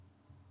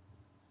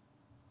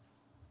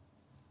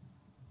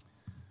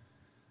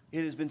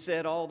It has been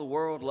said all the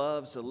world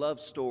loves a love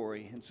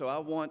story, and so I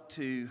want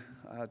to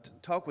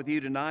talk with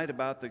you tonight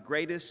about the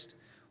greatest,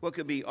 what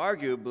could be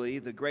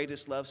arguably the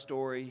greatest love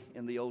story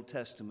in the Old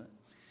Testament.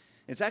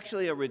 It's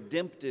actually a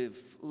redemptive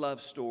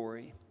love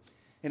story,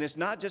 and it's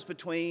not just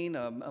between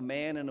a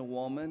man and a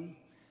woman,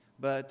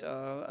 but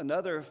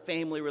another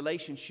family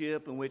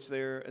relationship in which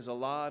there is a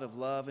lot of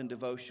love and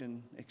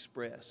devotion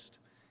expressed.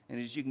 And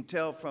as you can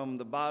tell from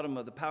the bottom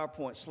of the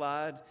PowerPoint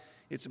slide,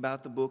 it's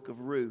about the book of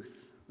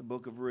Ruth, the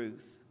book of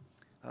Ruth.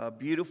 A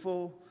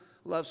beautiful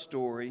love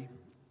story,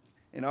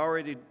 and I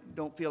already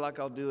don't feel like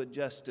I'll do it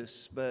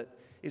justice, but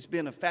it's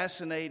been a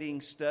fascinating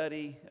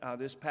study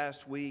this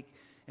past week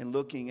in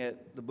looking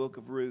at the book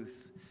of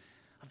Ruth.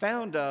 I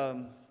found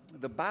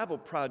the Bible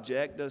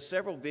Project does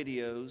several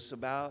videos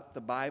about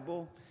the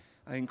Bible,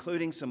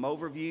 including some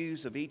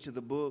overviews of each of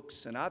the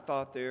books, and I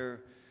thought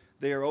their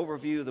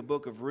overview of the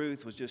book of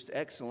Ruth was just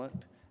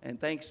excellent. And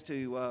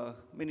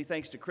many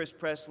thanks to Chris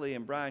Presley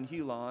and Brian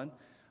Hulon.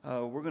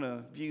 We're going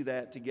to view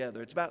that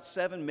together. It's about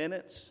 7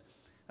 minutes,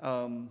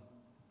 and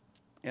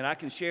I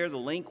can share the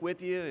link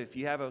with you if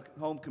you have a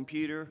home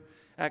computer,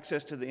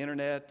 access to the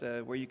internet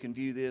where you can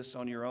view this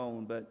on your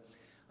own. But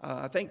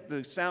I think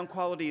the sound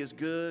quality is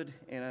good,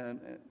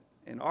 and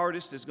an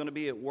artist is going to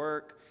be at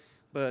work,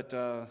 but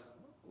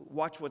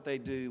watch what they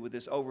do with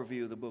this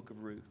overview of the book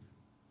of Ruth.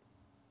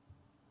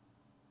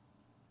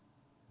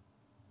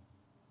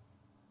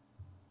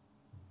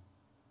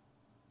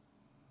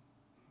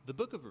 The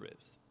book of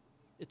Ruth.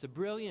 It's a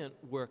brilliant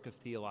work of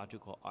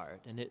theological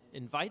art, and it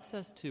invites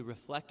us to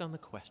reflect on the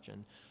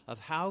question of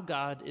how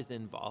God is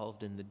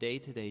involved in the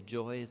day-to-day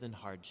joys and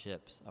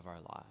hardships of our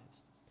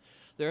lives.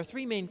 There are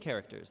three main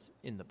characters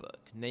in the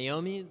book: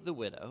 Naomi, the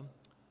widow,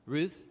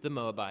 Ruth, the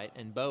Moabite,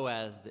 and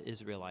Boaz, the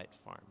Israelite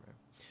farmer.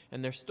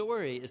 And their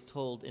story is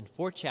told in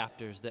 4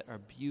 chapters that are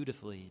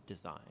beautifully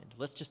designed.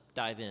 Let's just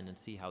dive in and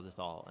see how this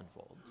all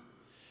unfolds.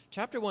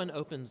 Chapter 1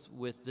 opens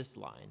with this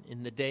line: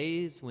 "In the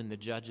days when the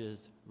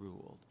judges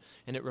ruled."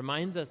 And it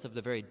reminds us of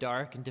the very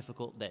dark and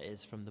difficult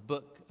days from the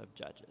book of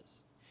Judges.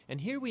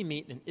 And here we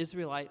meet an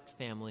Israelite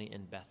family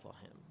in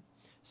Bethlehem,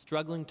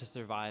 struggling to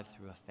survive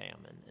through a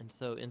famine. And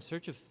so in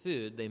search of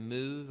food, they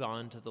move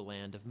on to the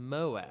land of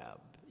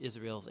Moab,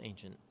 Israel's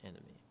ancient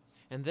enemy.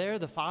 And there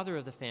the father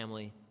of the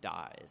family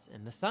dies,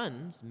 and the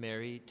sons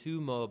marry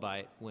 2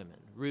 Moabite women,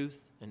 Ruth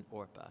and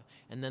Orpah.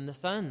 And then the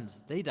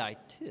sons, they die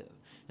too.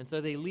 And so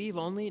they leave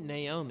only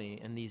Naomi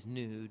and these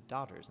new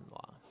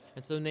daughters-in-law.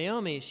 And so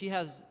Naomi, she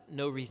has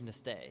no reason to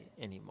stay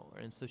anymore.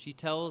 And so she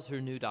tells her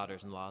new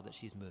daughters-in-law that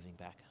she's moving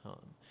back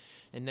home.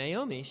 And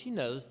Naomi, she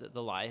knows that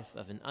the life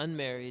of an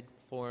unmarried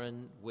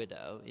foreign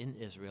widow in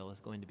Israel is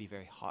going to be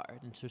very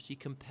hard. And so she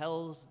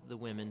compels the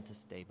women to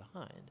stay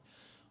behind.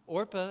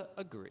 Orpah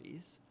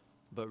agrees,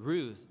 but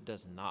Ruth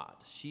does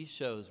not. She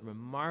shows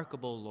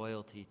remarkable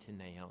loyalty to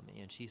Naomi.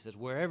 And she says,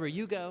 "Wherever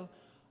you go,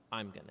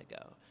 I'm going to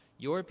go.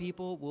 Your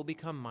people will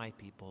become my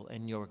people,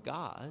 and your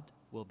God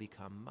will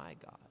become my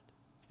God."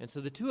 And so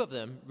the two of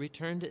them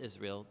return to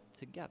Israel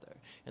together.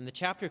 And the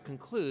chapter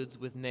concludes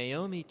with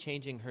Naomi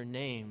changing her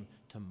name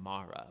to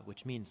Mara,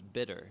 which means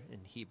bitter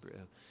in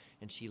Hebrew,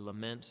 and she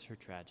laments her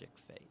tragic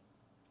fate.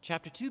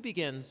 Chapter 2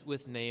 begins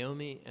with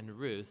Naomi and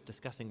Ruth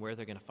discussing where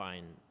they're going to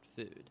find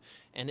food.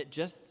 And it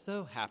just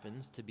so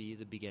happens to be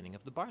the beginning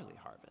of the barley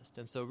harvest.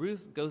 And so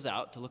Ruth goes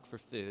out to look for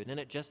food, and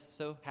it just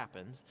so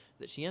happens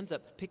that she ends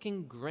up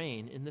picking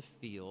grain in the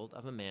field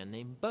of a man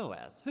named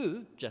Boaz,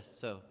 who just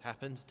so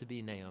happens to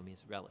be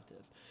Naomi's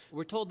relative.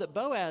 We're told that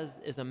Boaz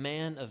is a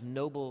man of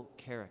noble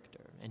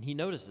character, and he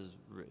notices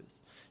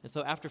Ruth. And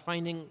so after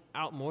finding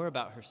out more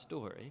about her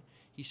story,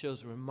 he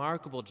shows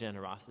remarkable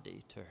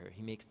generosity to her.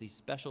 He makes these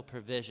special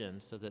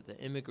provisions so that the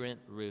immigrant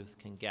Ruth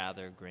can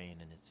gather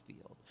grain in his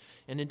field.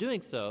 And in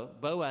doing so,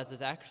 Boaz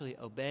is actually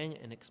obeying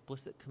an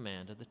explicit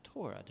command of the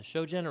Torah to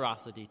show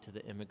generosity to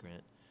the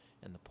immigrant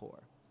and the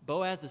poor.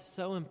 Boaz is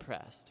so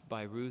impressed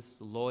by Ruth's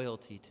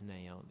loyalty to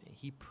Naomi.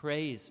 He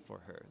prays for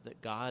her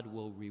that God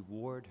will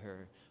reward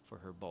her for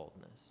her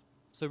boldness.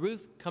 So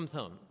Ruth comes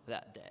home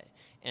that day,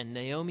 and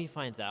Naomi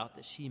finds out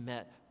that she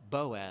met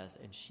Boaz,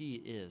 and she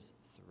is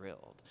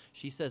thrilled.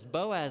 She says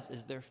Boaz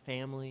is their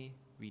family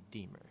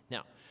redeemer.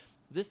 Now,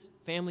 this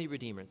family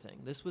redeemer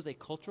thing, this was a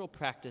cultural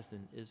practice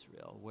in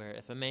Israel where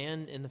if a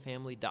man in the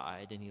family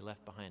died and he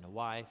left behind a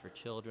wife or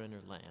children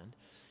or land,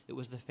 it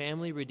was the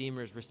family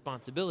redeemer's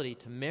responsibility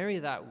to marry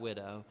that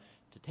widow,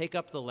 to take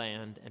up the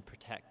land and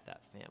protect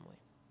that family.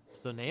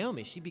 So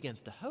Naomi, she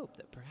begins to hope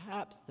that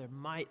perhaps there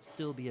might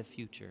still be a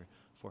future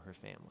for her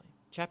family.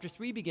 Chapter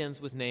 3 begins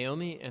with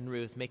Naomi and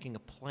Ruth making a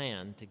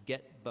plan to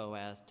get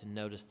Boaz to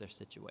notice their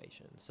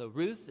situation. So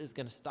Ruth is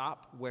going to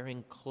stop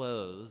wearing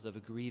clothes of a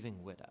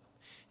grieving widow,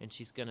 and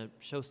she's going to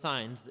show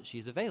signs that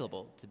she's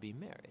available to be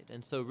married.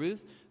 And so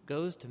Ruth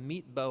goes to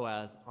meet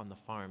Boaz on the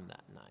farm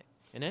that night.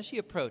 And as she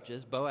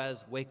approaches,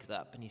 Boaz wakes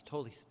up, and he's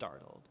totally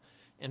startled.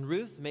 And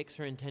Ruth makes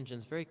her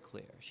intentions very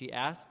clear. She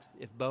asks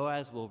if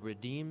Boaz will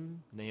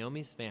redeem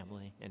Naomi's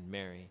family and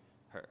marry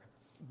her.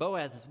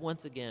 Boaz is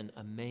once again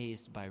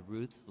amazed by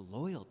Ruth's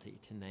loyalty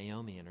to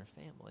Naomi and her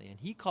family, and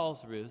he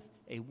calls Ruth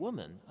a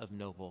woman of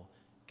noble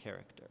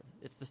character.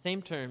 It's the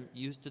same term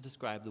used to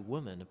describe the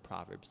woman of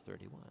Proverbs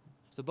 31.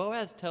 So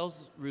Boaz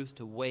tells Ruth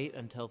to wait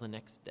until the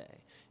next day,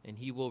 and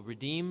he will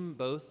redeem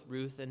both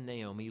Ruth and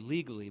Naomi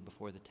legally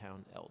before the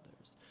town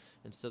elders.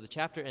 And so the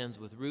chapter ends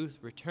with Ruth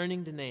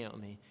returning to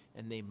Naomi,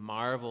 and they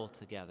marvel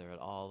together at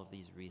all of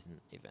these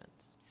recent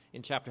events.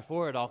 In chapter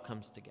 4, it all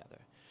comes together.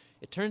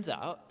 It turns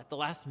out, at the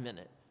last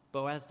minute,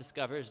 Boaz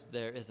discovers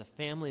there is a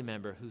family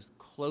member who's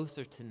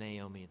closer to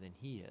Naomi than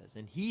he is,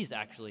 and he's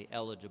actually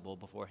eligible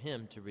before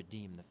him to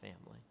redeem the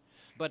family.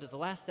 But at the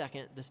last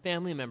second, this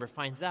family member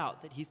finds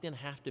out that he's going to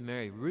have to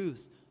marry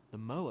Ruth, the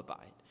Moabite,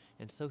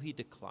 and so he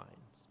declines.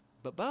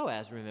 But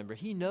Boaz, remember,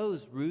 he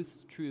knows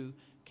Ruth's true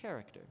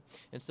character,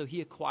 and so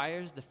he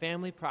acquires the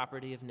family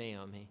property of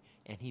Naomi,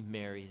 and he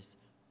marries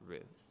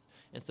Ruth.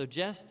 And so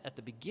just at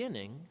the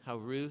beginning, how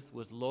Ruth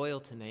was loyal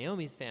to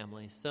Naomi's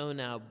family, so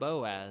now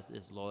Boaz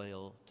is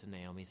loyal to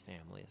Naomi's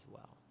family as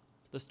well.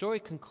 The story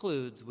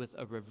concludes with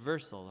a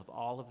reversal of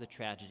all of the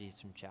tragedies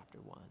from chapter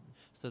 1.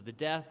 So the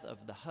death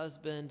of the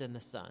husband and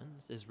the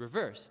sons is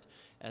reversed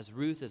as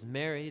Ruth is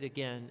married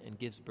again and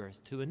gives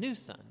birth to a new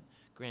son,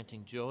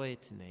 granting joy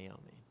to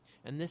Naomi.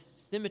 And this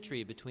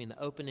symmetry between the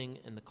opening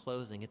and the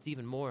closing, it's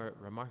even more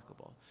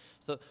remarkable.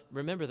 So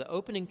remember, the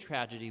opening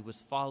tragedy was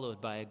followed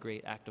by a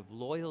great act of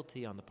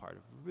loyalty on the part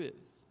of Ruth.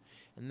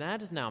 And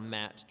that is now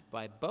matched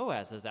by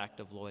Boaz's act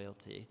of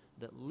loyalty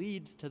that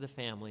leads to the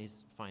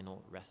family's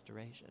final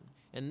restoration.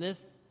 And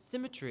this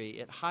symmetry,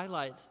 it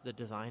highlights the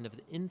design of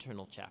the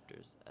internal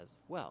chapters as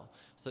well.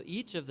 So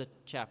each of the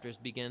chapters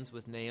begins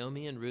with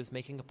Naomi and Ruth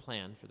making a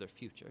plan for their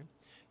future.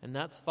 And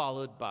that's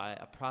followed by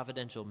a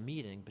providential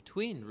meeting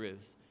between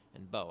Ruth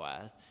and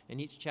Boaz,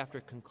 and each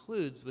chapter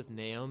concludes with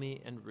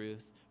Naomi and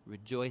Ruth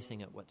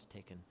rejoicing at what's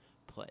taken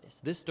place.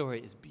 This story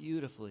is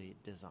beautifully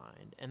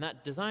designed, and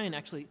that design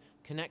actually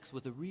connects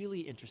with a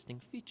really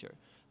interesting feature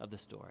of the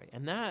story,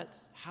 and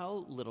that's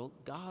how little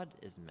God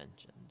is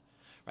mentioned.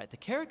 Right? The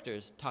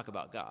characters talk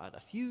about God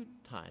a few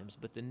times,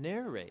 but the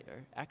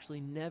narrator actually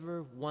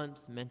never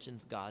once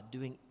mentions God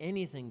doing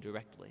anything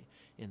directly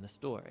in the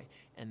story,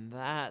 and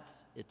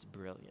that's its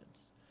brilliance.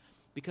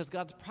 Because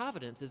God's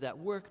providence is at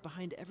work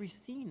behind every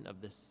scene of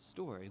this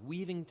story,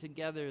 weaving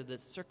together the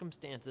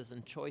circumstances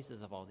and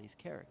choices of all these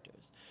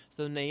characters.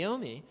 So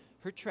Naomi,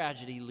 her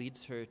tragedy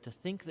leads her to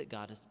think that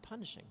God is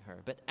punishing her,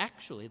 but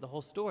actually the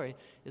whole story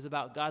is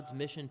about God's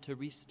mission to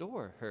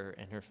restore her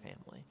and her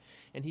family.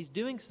 And he's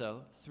doing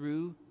so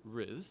through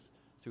Ruth,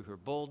 through her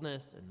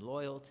boldness and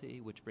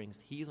loyalty, which brings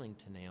healing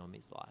to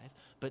Naomi's life,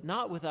 but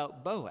not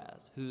without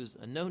Boaz, who's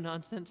a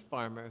no-nonsense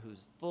farmer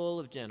who's full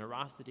of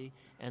generosity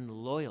and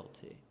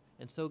loyalty.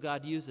 And so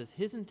God uses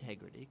his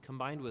integrity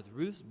combined with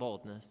Ruth's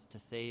boldness to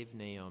save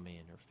Naomi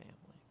and her family.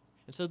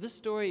 And so this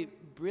story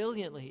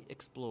brilliantly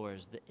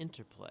explores the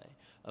interplay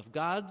of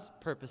God's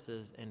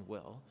purposes and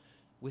will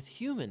with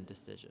human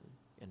decision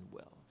and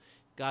will.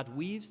 God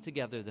weaves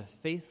together the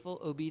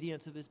faithful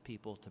obedience of his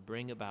people to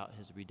bring about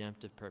his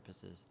redemptive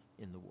purposes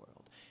in the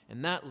world.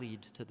 And that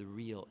leads to the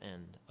real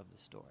end of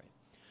the story.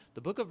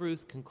 The book of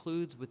Ruth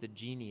concludes with a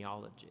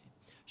genealogy,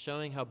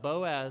 showing how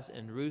Boaz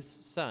and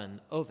Ruth's son,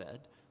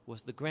 Oved,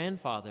 was the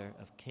grandfather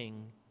of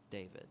King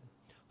David,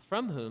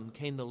 from whom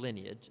came the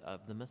lineage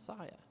of the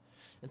Messiah.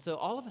 And so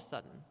all of a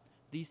sudden,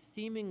 these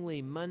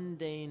seemingly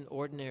mundane,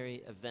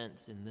 ordinary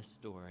events in this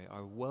story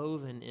are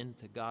woven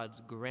into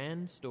God's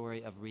grand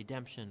story of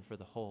redemption for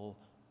the whole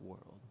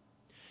world.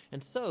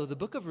 And so the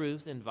book of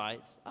Ruth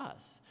invites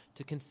us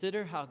to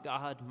consider how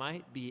God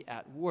might be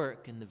at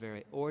work in the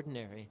very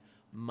ordinary,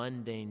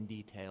 mundane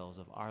details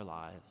of our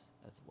lives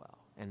as well.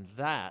 And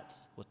that's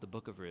what the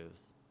book of Ruth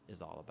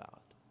is all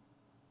about.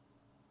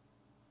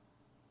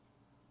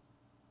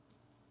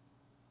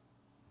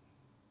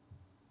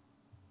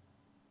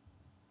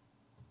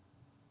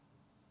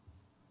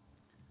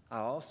 I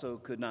also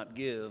could not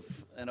give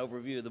an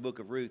overview of the book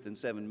of Ruth in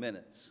 7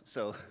 minutes.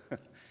 So,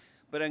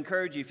 but I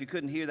encourage you, if you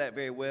couldn't hear that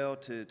very well,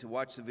 to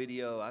watch the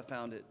video. I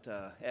found it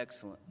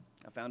excellent.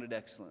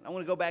 I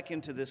want to go back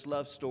into this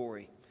love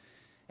story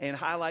and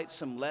highlight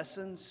some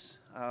lessons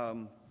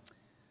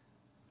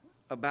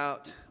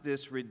about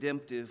this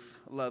redemptive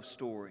love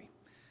story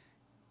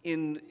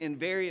in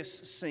various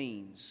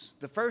scenes.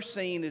 The first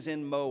scene is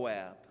in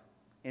Moab.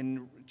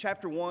 In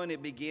chapter 1,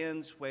 it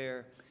begins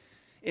where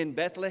in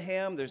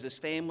Bethlehem, there's this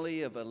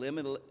family of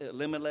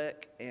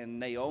Elimelech and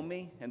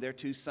Naomi and their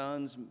 2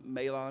 sons,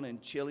 Mahlon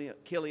and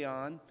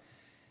Chilion.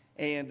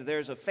 And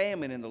there's a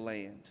famine in the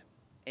land.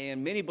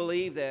 And many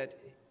believe that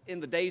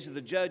in the days of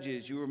the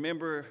Judges, you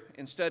remember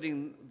in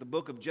studying the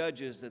book of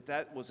Judges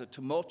that was a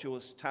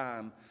tumultuous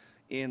time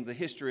in the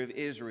history of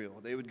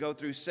Israel. They would go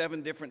through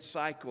 7 different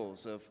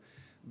cycles of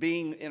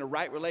being in a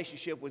right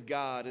relationship with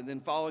God and then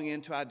falling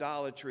into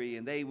idolatry,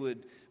 and they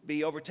would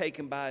be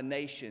overtaken by a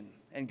nation.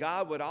 And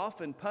God would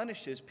often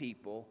punish his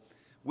people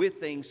with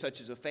things such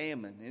as a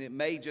famine. And it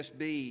may just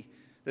be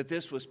that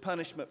this was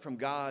punishment from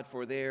God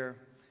for their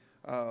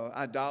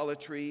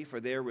idolatry,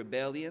 for their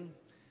rebellion.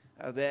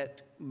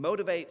 that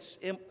motivates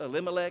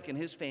Elimelech and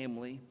his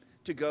family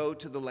to go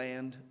to the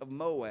land of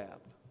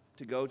Moab,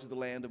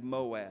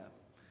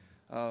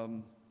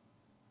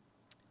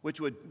 which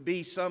would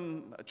be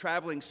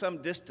traveling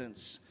some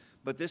distance.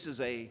 But this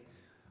is a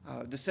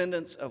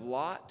descendants of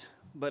Lot,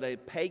 but a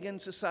pagan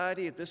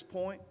society at this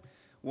point.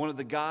 One of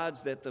the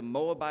gods that the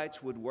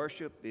Moabites would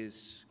worship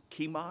is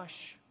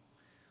Chemosh,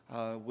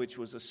 which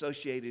was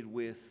associated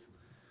with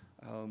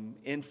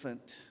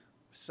infant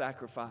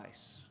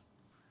sacrifice.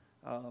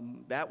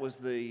 That was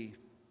the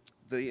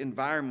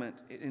environment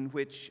in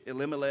which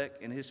Elimelech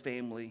and his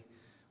family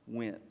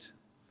went.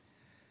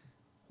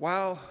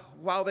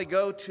 While they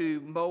go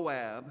to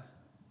Moab,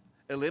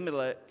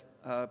 Elimelech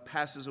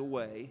passes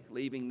away,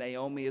 leaving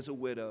Naomi as a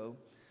widow.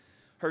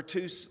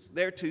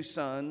 Their two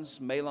sons,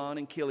 Mahlon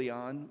and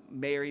Chilion,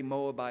 marry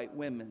Moabite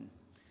women.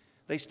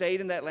 They stayed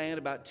in that land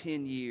about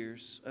 10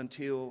 years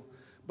until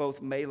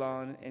both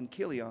Mahlon and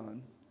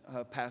Chilion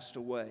passed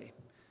away,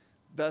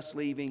 thus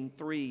leaving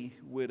 3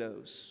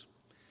 widows.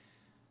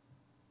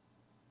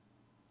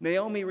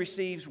 Naomi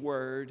receives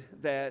word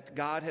that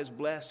God has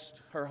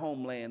blessed her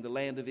homeland, the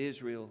land of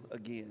Israel,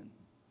 again.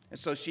 And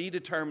so she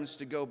determines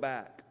to go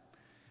back.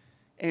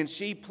 And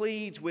she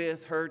pleads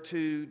with her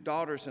 2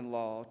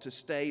 daughters-in-law to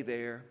stay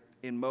there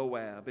in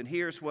Moab. And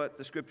here's what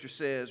the scripture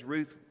says,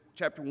 Ruth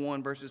chapter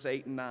 1, verses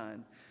 8 and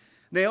 9.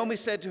 Naomi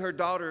said to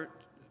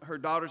her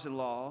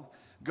daughters-in-law,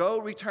 "Go,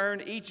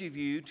 return each of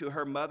you to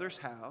her mother's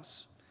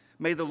house.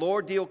 May the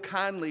Lord deal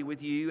kindly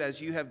with you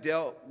as you have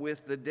dealt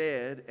with the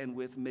dead and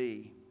with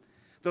me.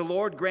 The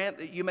Lord grant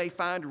that you may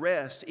find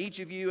rest, each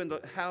of you in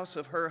the house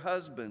of her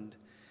husband."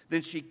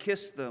 Then she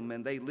kissed them,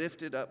 and they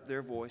lifted up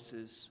their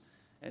voices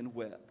and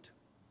wept.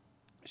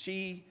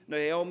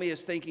 Naomi,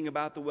 is thinking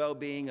about the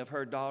well-being of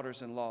her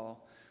daughters-in-law.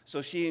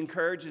 So she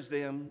encourages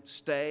them,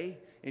 stay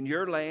in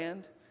your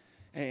land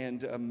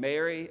and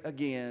marry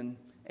again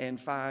and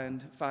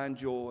find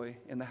joy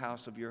in the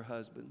house of your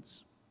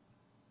husbands.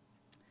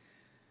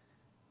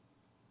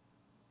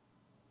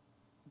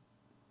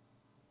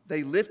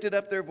 They lifted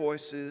up their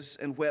voices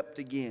and wept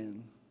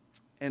again.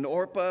 And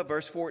Orpah,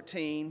 verse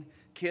 14,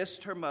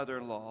 kissed her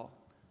mother-in-law,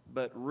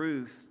 but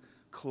Ruth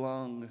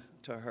clung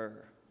to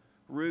her.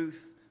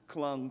 Ruth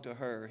clung to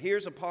her.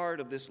 Here's a part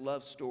of this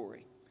love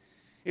story.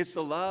 It's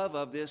the love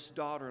of this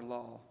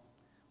daughter-in-law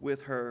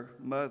with her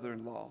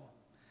mother-in-law.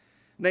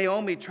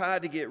 Naomi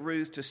tried to get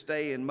Ruth to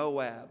stay in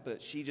Moab,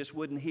 but she just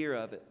wouldn't hear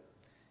of it.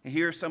 And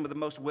here are some of the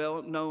most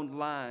well-known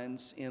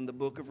lines in the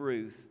book of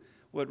Ruth,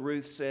 what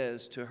Ruth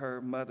says to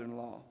her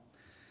mother-in-law.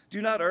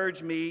 "Do not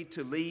urge me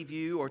to leave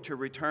you or to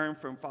return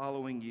from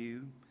following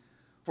you.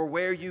 For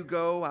where you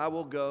go, I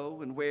will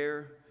go, and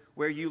where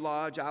you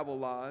lodge, I will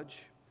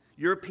lodge.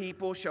 Your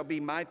people shall be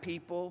my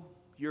people,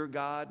 your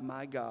God,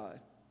 my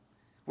God.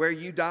 Where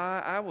you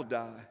die, I will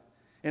die,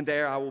 and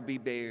there I will be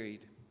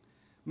buried.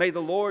 May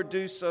the Lord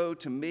do so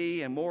to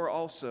me, and more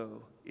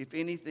also, if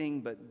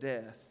anything but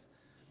death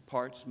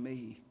parts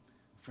me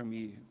from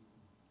you."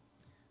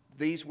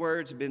 These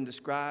words have been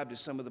described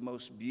as some of the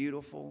most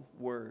beautiful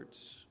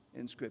words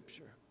in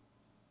Scripture.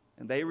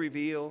 And they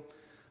reveal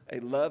a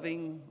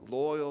loving,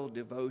 loyal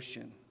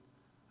devotion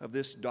of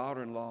this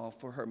daughter-in-law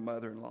for her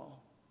mother-in-law.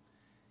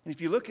 And if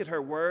you look at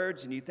her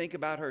words and you think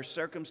about her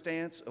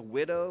circumstance, a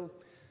widow,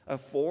 a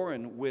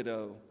foreign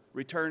widow,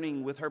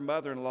 returning with her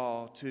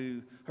mother-in-law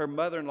to her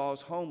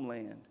mother-in-law's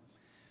homeland,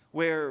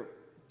 where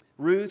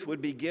Ruth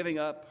would be giving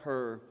up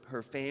her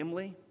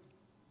family.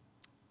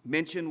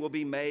 Mention will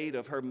be made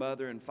of her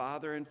mother and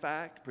father, in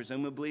fact.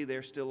 Presumably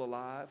they're still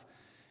alive.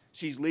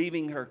 She's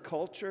leaving her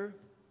culture.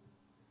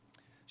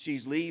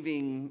 She's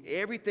leaving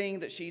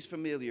everything that she's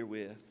familiar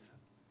with.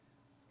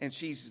 And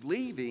she's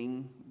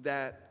leaving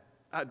that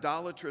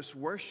idolatrous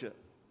worship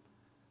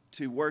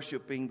to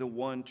worshiping the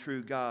one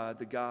true God,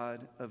 the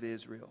God of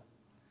Israel.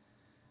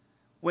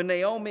 When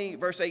Naomi,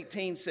 verse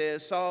 18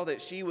 says, saw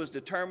that she was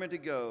determined to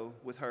go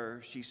with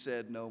her, she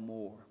said no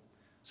more.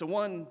 So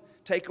one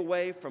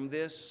takeaway from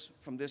this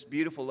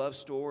beautiful love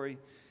story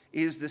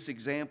is this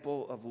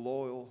example of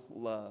loyal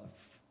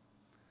love.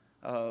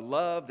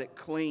 Love that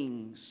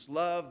clings,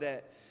 love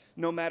that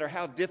no matter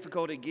how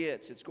difficult it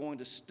gets, it's going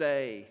to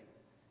stay.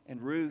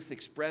 And Ruth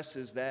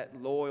expresses that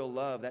loyal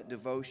love, that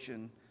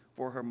devotion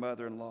for her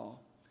mother-in-law.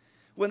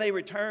 When they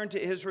returned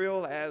to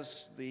Israel,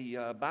 as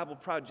the Bible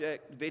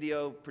Project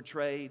video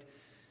portrayed,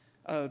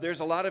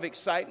 there's a lot of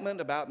excitement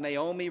about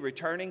Naomi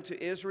returning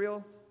to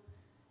Israel.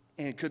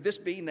 And could this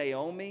be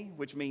Naomi,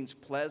 which means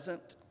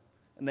pleasant?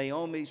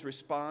 Naomi's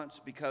response,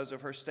 because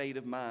of her state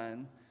of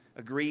mind,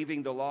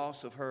 grieving the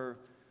loss of her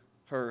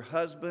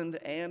husband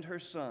and her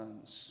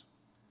sons,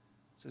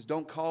 says,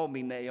 "Don't call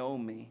me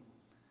Naomi,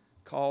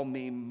 call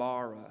me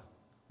Mara,"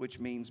 which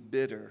means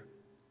bitter.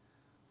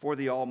 "For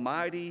the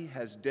Almighty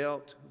has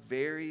dealt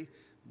very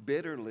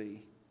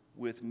bitterly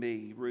with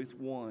me." Ruth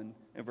 1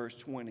 and verse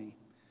 20.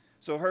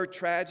 So her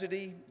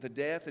tragedy, the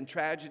death and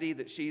tragedy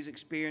that she's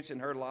experienced in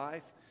her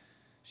life,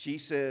 she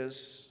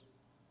says,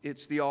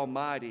 it's the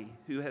Almighty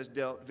who has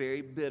dealt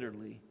very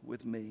bitterly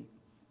with me.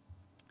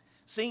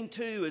 Scene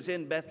 2 is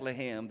in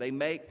Bethlehem. They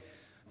make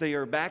They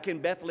are back in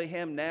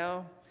Bethlehem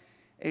now.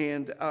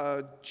 And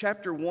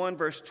chapter 1,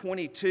 verse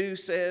 22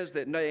 says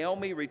that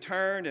Naomi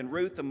returned, and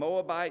Ruth the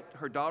Moabite,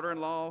 her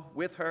daughter-in-law,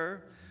 with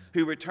her,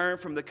 who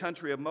returned from the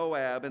country of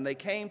Moab. And they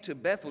came to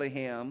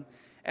Bethlehem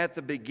at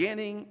the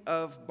beginning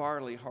of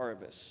barley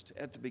harvest.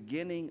 At the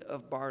beginning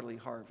of barley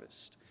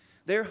harvest.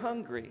 They're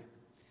hungry.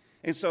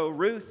 And so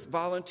Ruth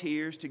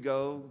volunteers to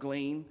go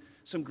glean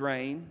some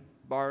grain,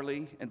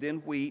 barley, and then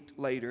wheat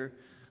later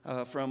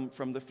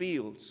from the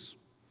fields.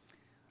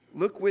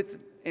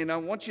 And I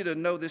want you to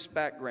know this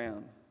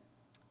background.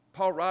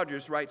 Paul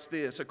Rogers writes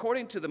this: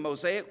 according to the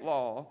Mosaic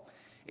law,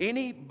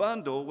 any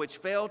bundle which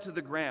fell to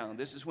the ground,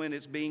 this is when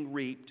it's being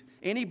reaped,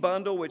 any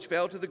bundle which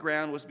fell to the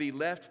ground was to be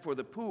left for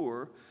the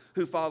poor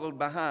who followed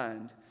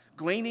behind,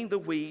 gleaning the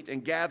wheat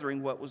and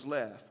gathering what was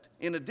left.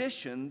 In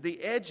addition,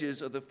 the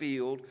edges of the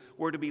field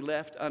were to be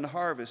left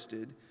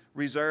unharvested,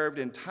 reserved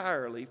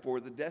entirely for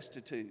the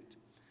destitute.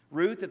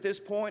 Ruth at this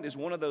point is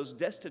one of those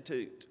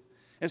destitute.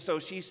 And so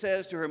she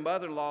says to her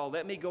mother-in-law,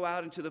 let me go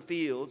out into the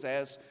fields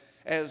as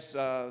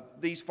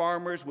these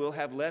farmers will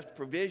have left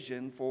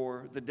provision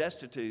for the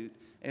destitute,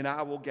 and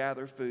I will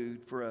gather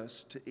food for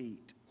us to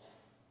eat.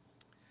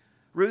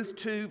 Ruth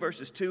 2,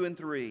 verses 2 and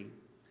 3.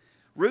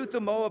 Ruth the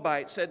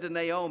Moabite said to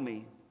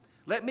Naomi,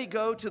 let me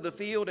go to the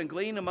field and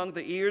glean among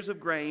the ears of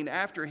grain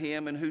after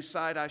him in whose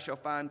sight I shall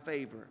find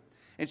favor.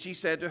 And she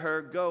said to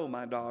her, go,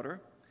 my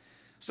daughter.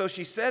 So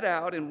she set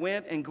out and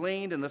went and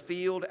gleaned in the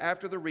field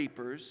after the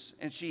reapers,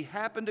 and she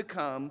happened to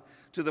come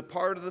to the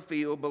part of the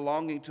field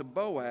belonging to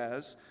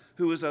Boaz,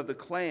 who was of the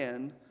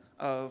clan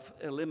of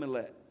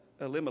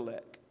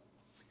Elimelech.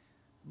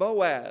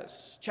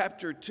 Boaz,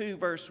 chapter 2,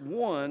 verse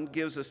 1,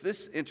 gives us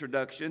this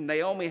introduction.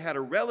 Naomi had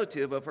a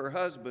relative of her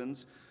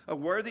husband's, a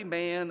worthy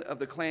man of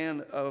the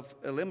clan of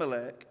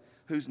Elimelech,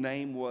 whose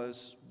name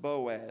was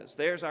Boaz.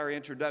 There's our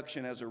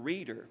introduction as a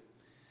reader.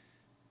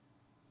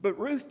 But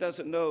Ruth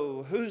doesn't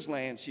know whose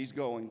land she's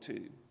going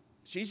to.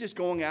 She's just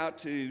going out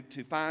to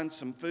find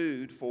some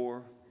food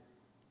for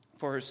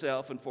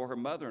herself and for her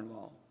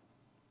mother-in-law.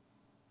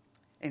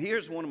 And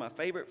here's one of my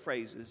favorite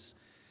phrases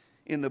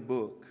in the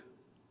book.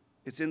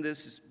 It's in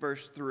this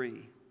verse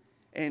 3.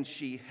 And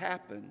she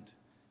happened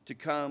to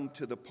come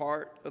to the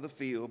part of the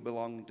field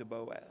belonging to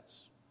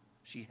Boaz.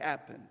 She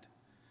happened.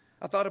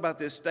 I thought about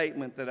this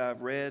statement that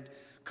I've read.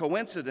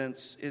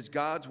 Coincidence is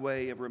God's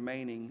way of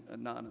remaining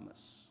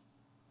anonymous.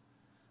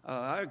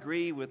 I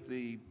agree with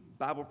the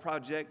Bible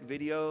Project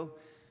video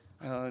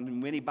and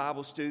many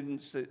Bible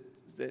students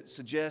that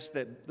suggest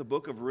that the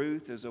book of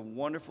Ruth is a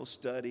wonderful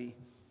study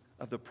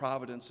of the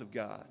providence of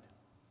God.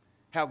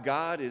 How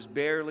God is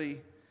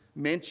barely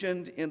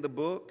mentioned in the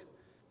book,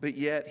 but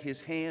yet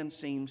his hand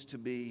seems to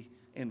be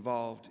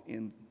involved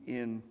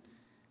in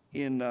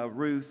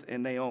Ruth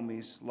and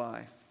Naomi's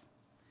life.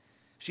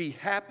 She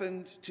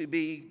happened to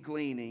be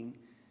gleaning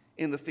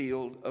in the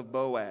field of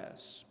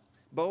Boaz.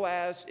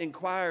 Boaz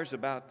inquires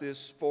about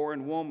this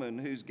foreign woman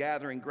who's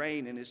gathering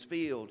grain in his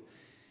field,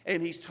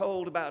 and he's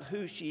told about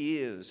who she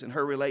is and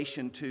her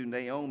relation to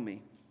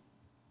Naomi.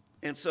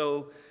 And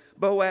so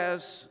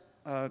Boaz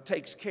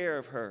takes care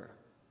of her.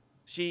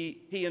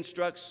 He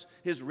instructs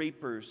his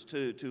reapers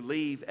to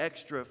leave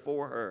extra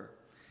for her.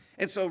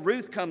 And so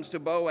Ruth comes to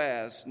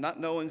Boaz, not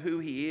knowing who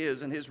he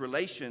is and his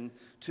relation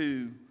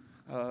to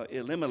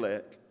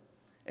Elimelech,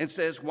 and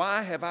says,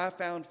 why have I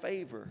found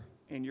favor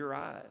in your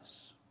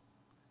eyes?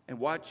 And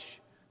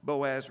watch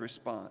Boaz's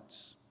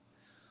response.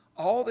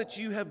 All that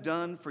you have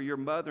done for your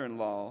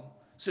mother-in-law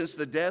since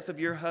the death of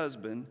your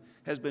husband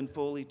has been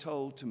fully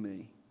told to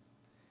me.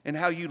 And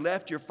how you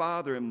left your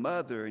father and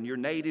mother and your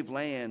native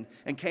land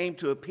and came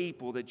to a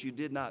people that you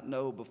did not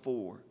know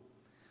before.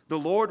 The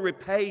Lord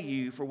repay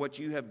you for what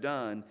you have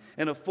done,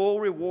 and a full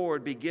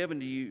reward be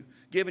given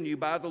you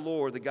by the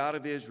Lord, the God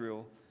of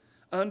Israel,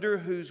 under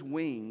whose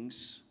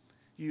wings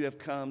you have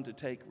come to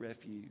take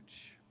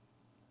refuge.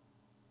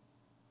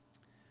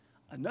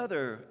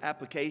 Another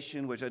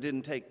application, which I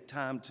didn't take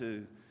time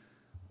to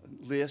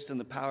list in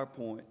the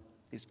PowerPoint,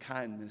 is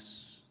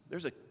kindness.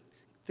 There's a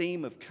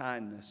theme of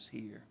kindness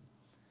here.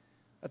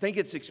 I think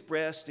it's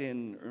expressed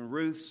in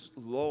Ruth's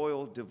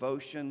loyal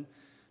devotion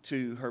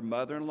to her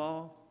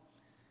mother-in-law,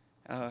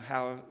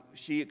 how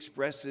she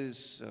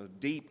expresses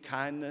deep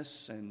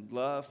kindness and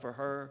love for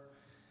her.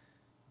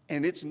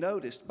 And it's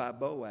noticed by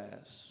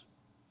Boaz.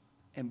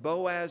 And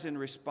Boaz, in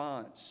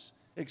response,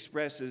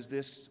 expresses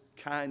this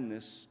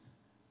kindness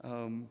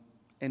and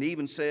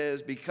even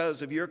says,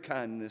 because of your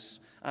kindness,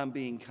 I'm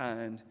being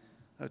kind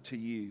to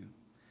you.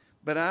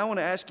 But I want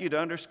to ask you to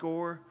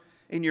underscore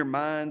in your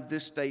mind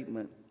this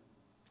statement.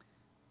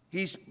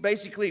 He's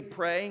basically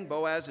praying,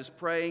 Boaz is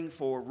praying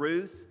for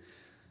Ruth.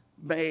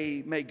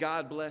 May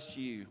God bless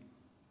you,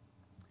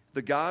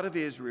 the God of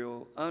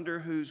Israel, under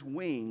whose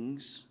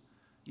wings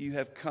you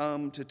have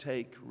come to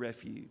take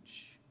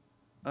refuge.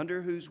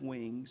 Under whose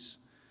wings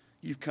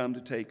you've come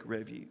to take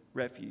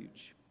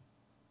refuge.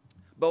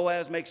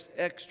 Boaz makes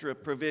extra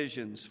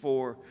provisions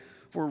for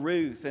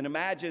Ruth. And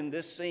imagine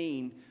this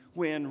scene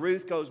when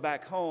Ruth goes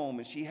back home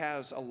and she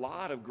has a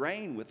lot of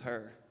grain with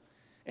her.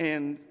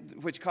 and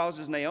which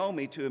causes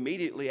Naomi to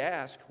immediately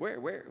ask,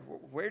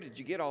 where did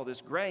you get all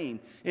this grain?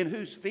 In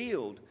whose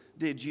field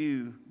did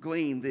you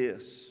glean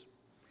this?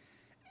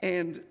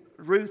 And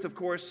Ruth, of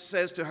course,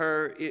 says to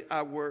her,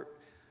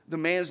 the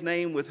man's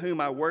name with whom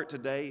I work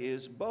today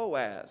is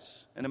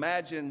Boaz. And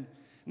imagine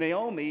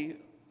Naomi,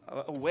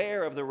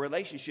 aware of the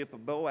relationship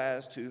of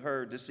Boaz to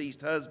her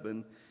deceased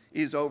husband,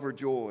 is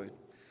overjoyed.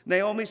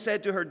 Naomi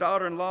said to her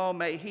daughter-in-law,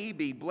 may he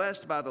be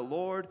blessed by the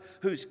Lord,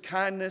 whose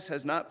kindness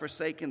has not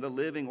forsaken the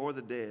living or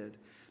the dead.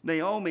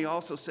 Naomi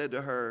also said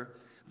to her,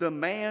 the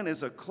man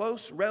is a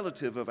close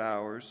relative of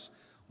ours,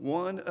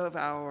 one of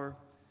our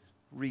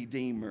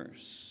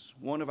redeemers.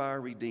 One of our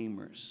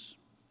redeemers.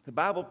 The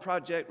Bible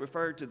Project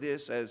referred to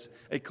this as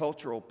a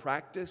cultural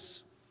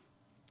practice.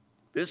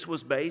 This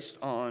was based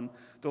on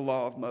the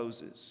law of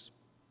Moses.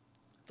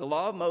 The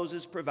law of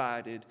Moses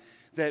provided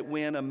that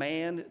when a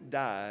man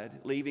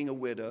died, leaving a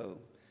widow,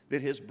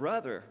 that his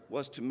brother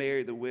was to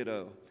marry the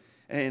widow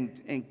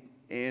and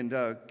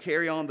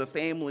carry on the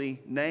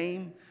family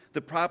name.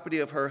 The property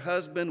of her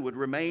husband would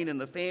remain in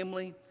the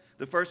family.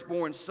 The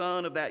firstborn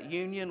son of that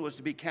union was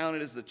to be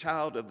counted as the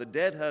child of the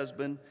dead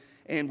husband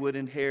and would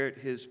inherit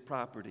his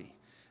property.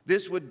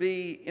 This would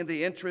be in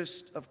the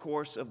interest, of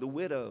course, of the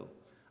widow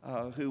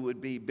who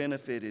would be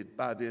benefited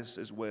by this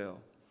as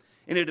well.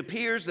 And it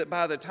appears that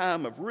by the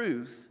time of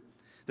Ruth,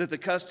 that the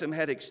custom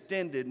had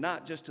extended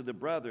not just to the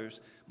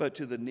brothers, but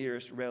to the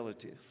nearest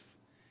relative.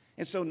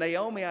 And so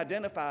Naomi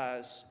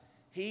identifies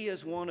he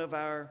is one of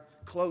our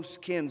close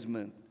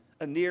kinsmen,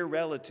 a near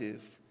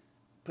relative,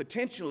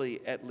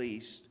 potentially at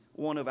least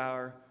one of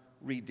our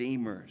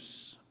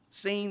redeemers.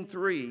 Scene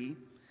 3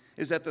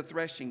 is at the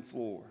threshing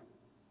floor.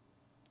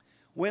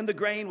 When the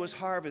grain was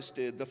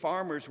harvested, the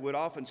farmers would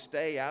often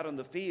stay out in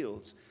the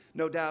fields,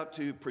 no doubt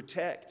to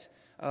protect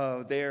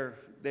their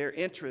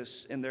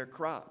interests in their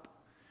crop.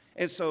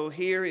 And so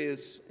here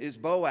is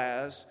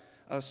Boaz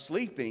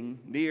sleeping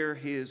near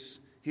his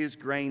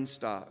grain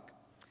stock.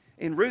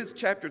 In Ruth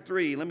chapter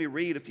 3, let me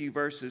read a few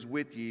verses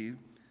with you.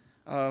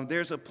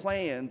 There's a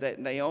plan that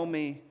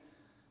Naomi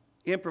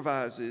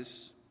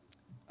improvises,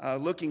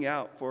 looking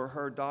out for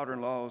her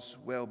daughter-in-law's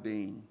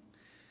well-being.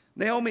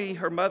 Naomi,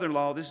 her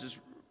mother-in-law, this is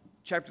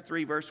chapter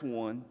 3, verse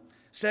 1,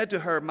 said to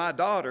her, my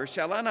daughter,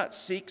 shall I not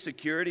seek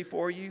security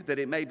for you, that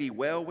it may be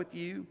well with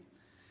you?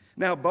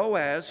 Now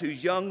Boaz,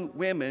 whose young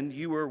women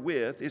you were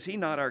with, is he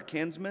not our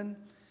kinsman?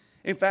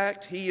 In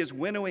fact, he is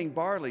winnowing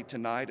barley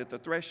tonight at the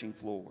threshing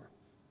floor.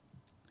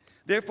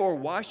 Therefore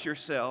wash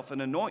yourself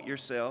and anoint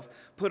yourself,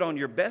 put on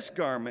your best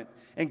garment,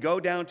 and go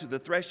down to the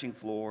threshing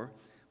floor,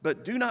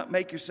 but do not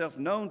make yourself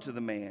known to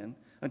the man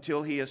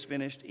until he has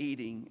finished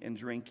eating and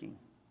drinking.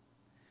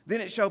 Then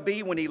it shall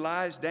be when he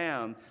lies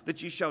down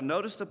that you shall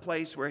notice the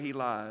place where he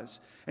lies,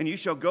 and you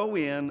shall go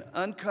in,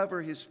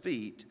 uncover his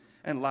feet,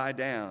 and lie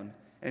down,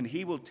 and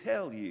he will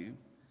tell you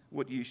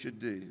what you should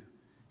do.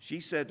 She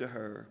said to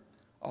her,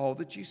 all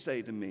that you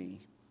say to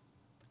me,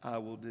 I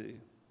will do.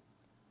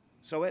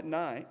 So at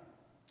night,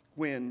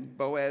 when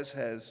Boaz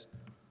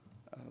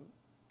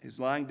is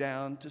lying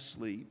down to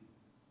sleep,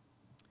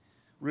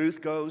 Ruth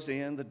goes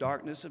in the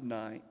darkness of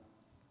night,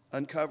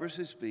 uncovers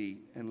his feet,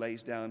 and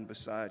lays down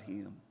beside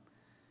him.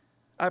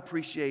 I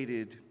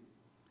appreciated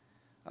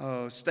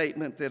a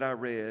statement that I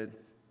read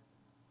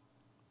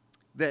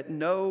that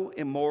no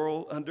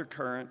immoral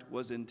undercurrent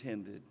was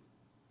intended.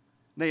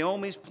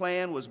 Naomi's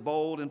plan was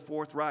bold and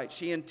forthright.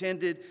 She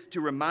intended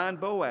to remind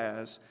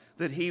Boaz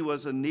that he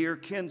was a near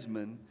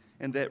kinsman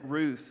and that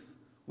Ruth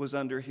was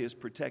under his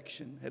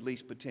protection, at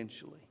least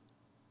potentially.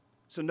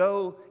 So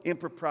no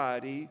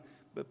impropriety,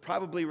 but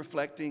probably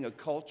reflecting a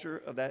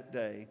culture of that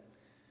day.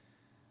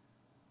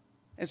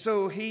 And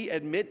so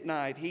at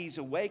midnight, he's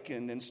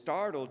awakened and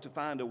startled to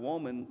find a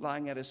woman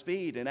lying at his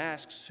feet and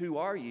asks, who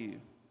are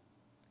you?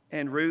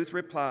 And Ruth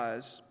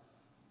replies,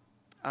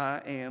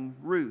 I am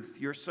Ruth,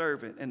 your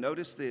servant. And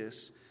notice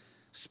this,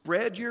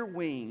 spread your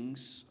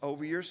wings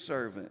over your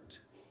servant,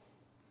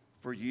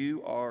 for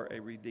you are a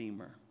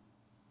redeemer.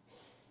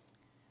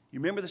 You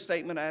remember the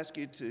statement I asked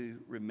you to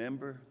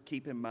remember,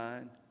 keep in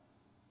mind?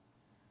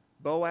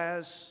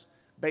 Boaz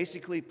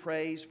basically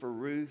prays for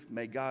Ruth,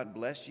 may God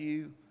bless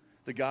you,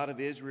 the God of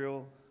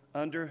Israel,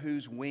 under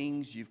whose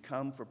wings you've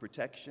come for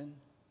protection.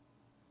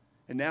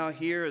 And now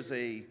here is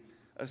a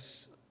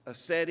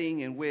setting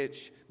in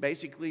which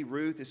basically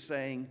Ruth is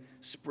saying,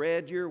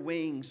 spread your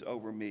wings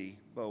over me,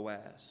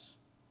 Boaz,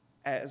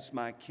 as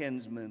my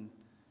kinsman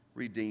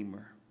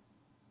redeemer.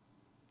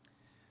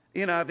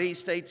 NIV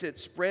states it,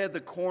 spread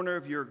the corner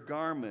of your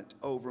garment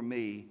over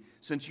me,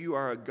 since you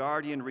are a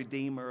guardian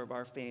redeemer of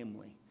our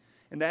family.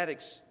 And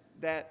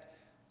that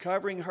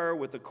covering her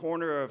with the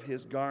corner of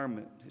his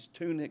garment, his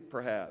tunic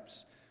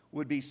perhaps,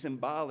 would be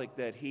symbolic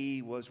that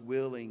he was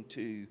willing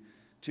to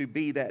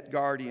be that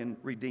guardian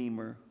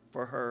redeemer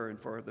for her and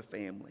for the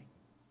family.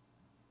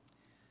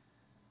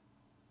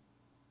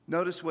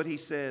 Notice what he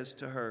says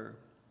to her.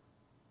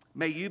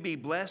 May you be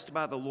blessed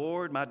by the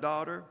Lord, my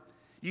daughter.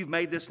 You've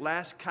made this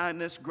last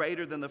kindness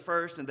greater than the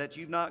first, and that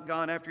you've not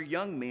gone after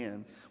young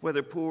men,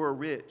 whether poor or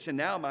rich. And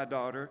now, my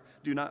daughter,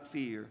 do not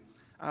fear.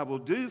 I will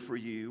do for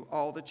you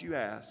all that you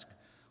ask,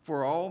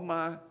 for all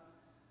my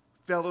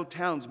fellow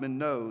townsmen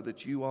know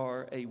that you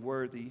are a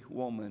worthy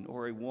woman,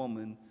 or a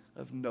woman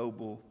of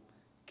noble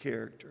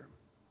character.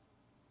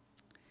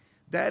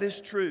 That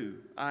is true.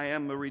 I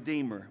am a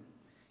redeemer,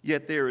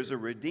 yet there is a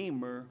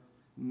redeemer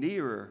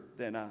nearer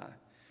than I.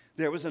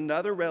 There was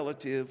another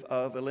relative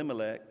of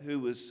Elimelech who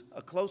was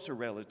a closer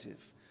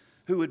relative,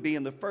 who would be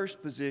in the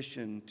first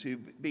position to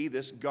be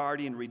this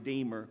guardian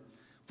redeemer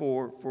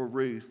for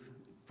Ruth,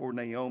 for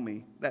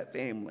Naomi, that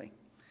family.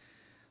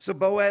 So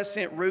Boaz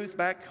sent Ruth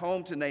back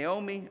home to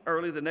Naomi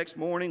early the next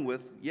morning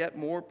with yet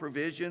more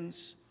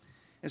provisions.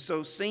 And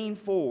so scene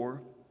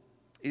 4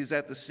 is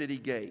at the city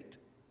gate.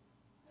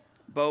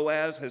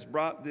 Boaz has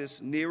brought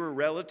this nearer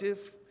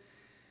relative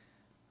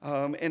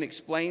and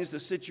explains the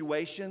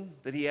situation,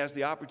 that he has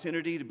the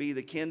opportunity to be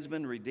the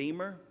kinsman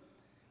redeemer,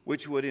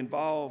 which would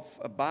involve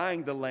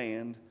buying the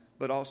land,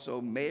 but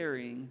also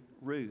marrying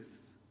Ruth.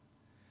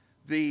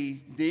 The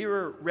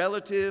nearer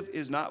relative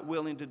is not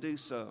willing to do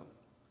so.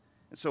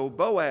 And so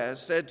Boaz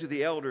said to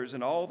the elders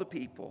and all the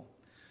people,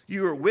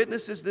 "You are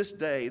witnesses this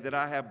day that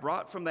I have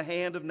brought from the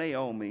hand of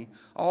Naomi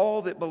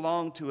all that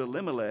belonged to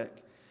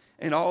Elimelech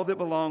and all that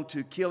belonged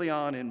to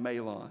Chilion and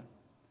Mahlon.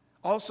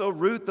 Also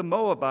Ruth the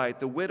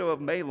Moabite, the widow of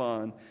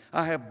Mahlon,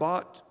 I have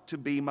bought to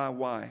be my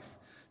wife,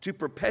 to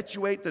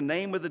perpetuate the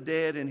name of the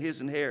dead in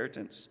his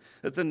inheritance,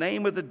 that the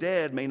name of the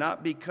dead may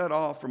not be cut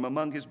off from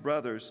among his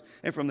brothers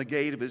and from the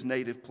gate of his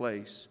native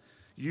place.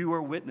 You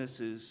are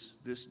witnesses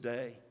this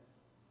day."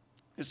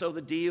 And so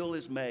the deal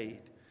is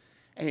made,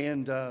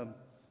 and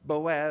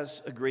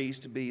Boaz agrees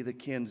to be the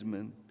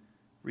kinsman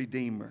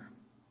redeemer.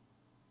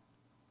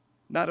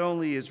 Not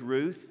only is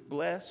Ruth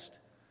blessed,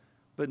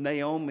 but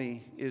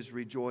Naomi is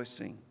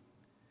rejoicing.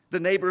 The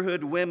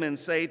neighborhood women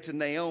say to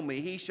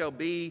Naomi, "He shall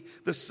be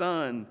the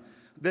son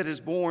that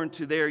is born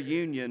to their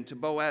union, to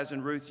Boaz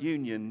and Ruth's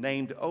union,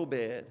 named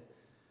Obed.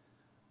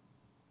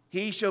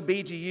 He shall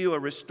be to you a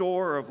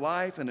restorer of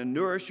life and a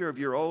nourisher of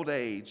your old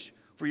age.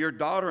 For your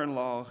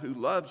daughter-in-law who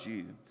loves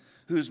you,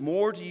 who is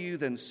more to you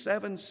than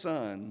 7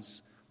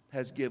 sons,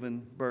 has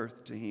given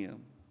birth to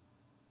him."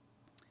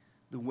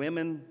 The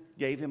women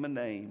gave him a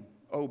name,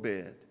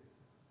 Obed.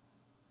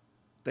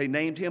 They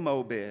named him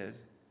Obed.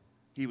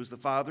 He was the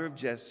father of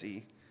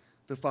Jesse,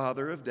 the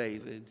father of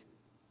David,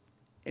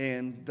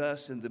 and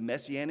thus in the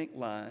messianic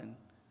line.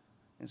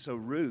 And so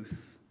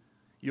Ruth,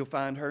 you'll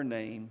find her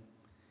name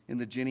in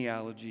the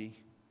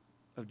genealogy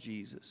of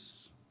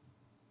Jesus.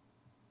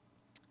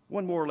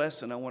 One more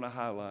lesson I want to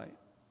highlight.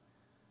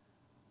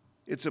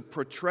 It's a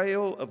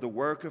portrayal of the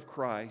work of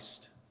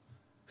Christ,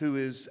 who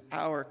is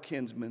our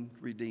kinsman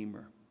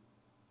redeemer.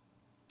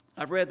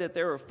 I've read that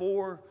there are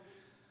four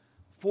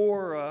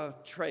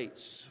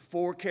traits,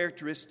 4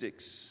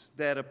 characteristics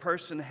that a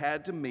person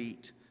had to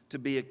meet to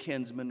be a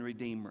kinsman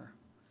redeemer.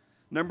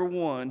 Number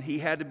 1, he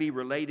had to be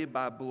related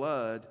by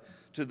blood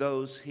to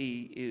those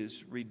he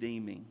is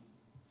redeeming.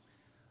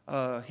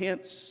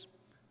 Hence,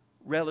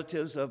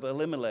 relatives of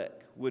Elimelech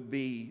would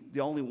be the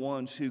only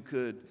ones who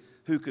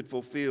could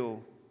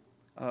fulfill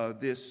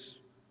this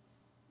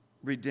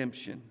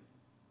redemption.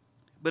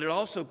 But it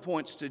also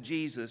points to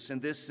Jesus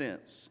in this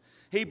sense.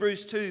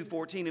 Hebrews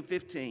 2:14 and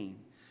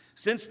 15.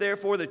 "Since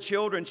therefore the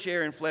children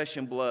share in flesh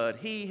and blood,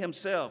 he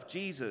himself,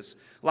 Jesus,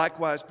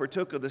 likewise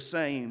partook of the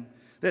same,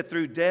 that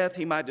through death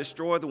he might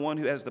destroy the one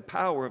who has the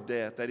power of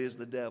death, that is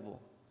the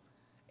devil,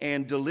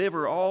 and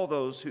deliver all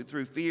those who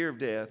through fear of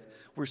death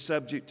were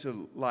subject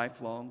to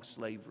lifelong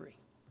slavery."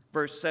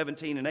 Verse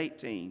 17 and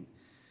 18.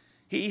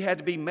 "He had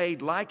to be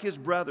made like his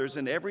brothers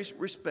in every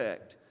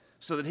respect,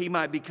 so that he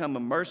might become a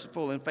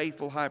merciful and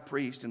faithful high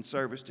priest in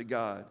service to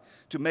God,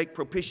 to make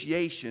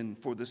propitiation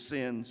for the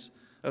sins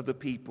of the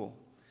people.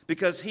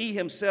 Because he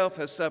himself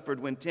has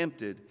suffered when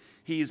tempted,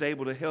 he is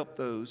able to help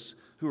those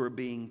who are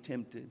being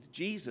tempted."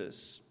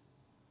 Jesus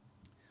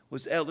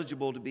was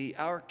eligible to be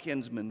our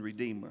kinsman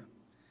redeemer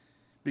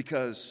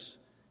because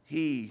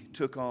he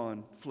took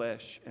on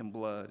flesh and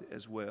blood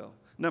as well.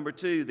 Number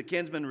 2, the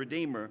kinsman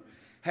redeemer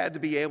had to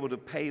be able to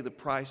pay the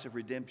price of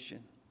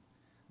redemption.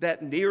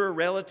 That nearer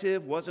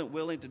relative wasn't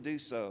willing to do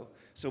so,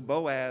 so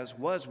Boaz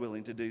was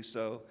willing to do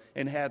so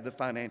and had the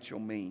financial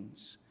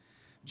means.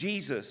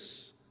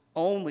 Jesus,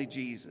 only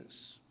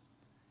Jesus,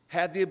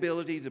 had the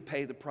ability to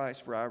pay the price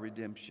for our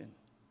redemption.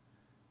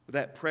 With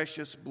that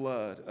precious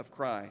blood of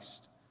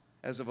Christ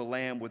as of a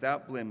lamb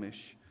without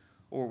blemish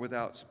or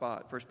without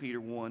spot. 1 Peter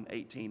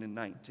 1:18 and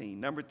 19.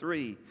 Number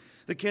 3,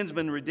 the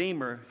kinsman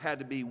redeemer had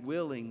to be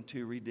willing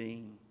to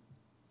redeem.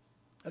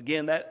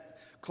 Again, that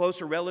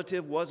closer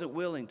relative wasn't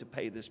willing to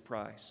pay this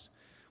price.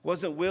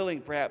 Wasn't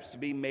willing perhaps to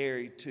be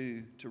married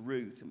to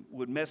Ruth.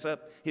 Would mess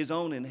up his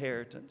own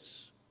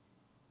inheritance.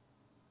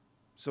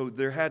 So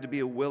there had to be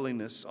a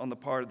willingness on the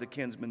part of the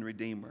kinsman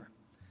redeemer.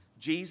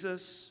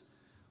 Jesus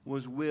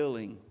was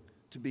willing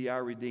to be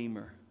our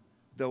redeemer,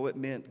 though it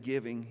meant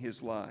giving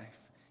his life.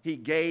 He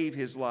gave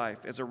his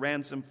life as a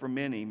ransom for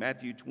many,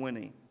 Matthew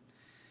 20.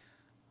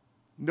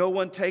 No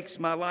one takes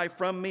my life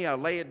from me. I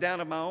lay it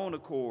down of my own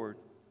accord.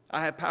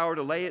 I have power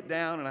to lay it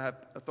down, and I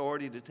have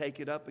authority to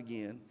take it up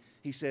again,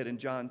 he said in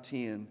John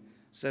 10,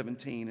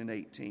 17 and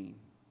 18.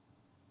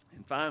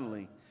 And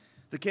finally,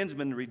 the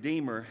kinsman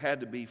redeemer had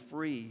to be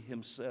free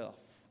himself,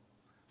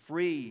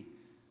 free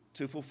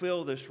to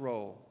fulfill this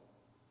role,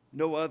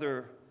 no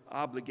other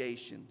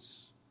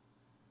obligations.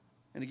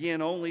 And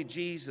again, only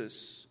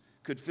Jesus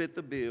could fit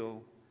the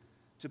bill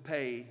to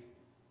pay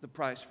the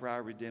price for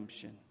our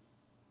redemption.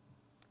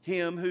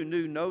 Him who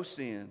knew no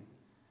sin,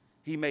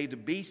 he made to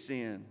be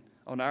sin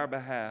on our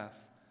behalf,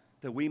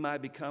 that we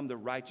might become the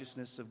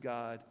righteousness of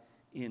God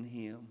in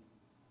him.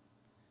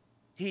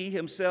 He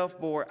himself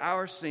bore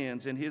our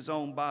sins in his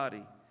own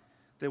body,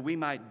 that we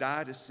might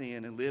die to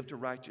sin and live to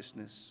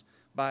righteousness.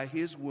 By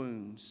his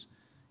wounds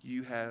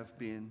you have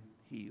been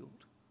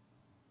healed.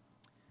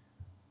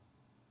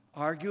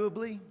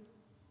 Arguably,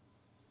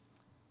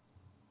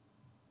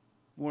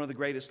 one of the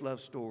greatest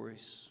love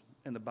stories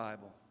in the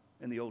Bible,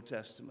 in the Old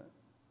Testament,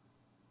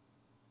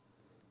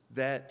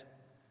 that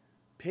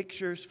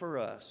pictures for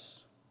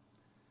us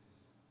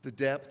the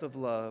depth of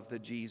love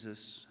that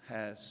Jesus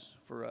has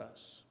for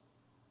us.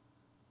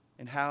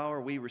 And how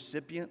are we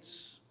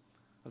recipients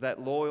of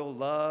that loyal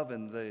love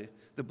and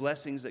the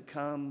blessings that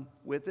come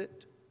with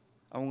it?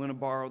 I'm going to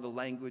borrow the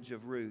language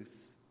of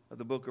Ruth, of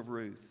the book of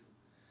Ruth.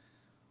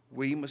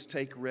 We must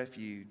take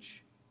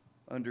refuge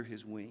under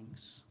his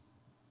wings.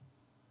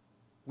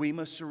 We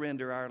must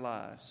surrender our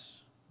lives.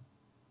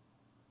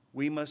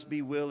 We must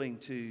be willing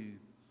to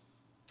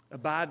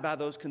abide by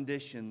those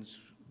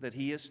conditions that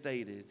he has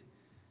stated,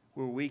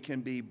 where we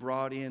can be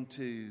brought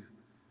into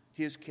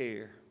his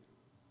care.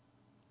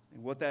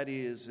 And what that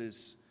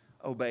is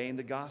obeying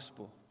the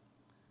gospel,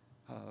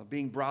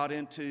 being brought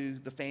into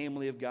the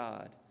family of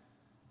God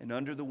and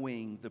under the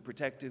wing, the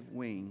protective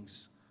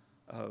wings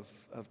of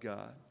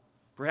God.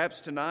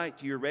 Perhaps tonight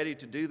you're ready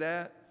to do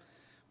that.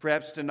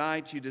 Perhaps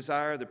tonight you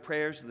desire the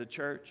prayers of the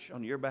church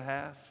on your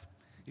behalf.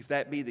 If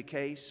that be the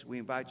case, we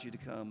invite you to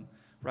come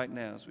right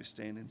now as we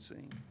stand and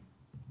sing.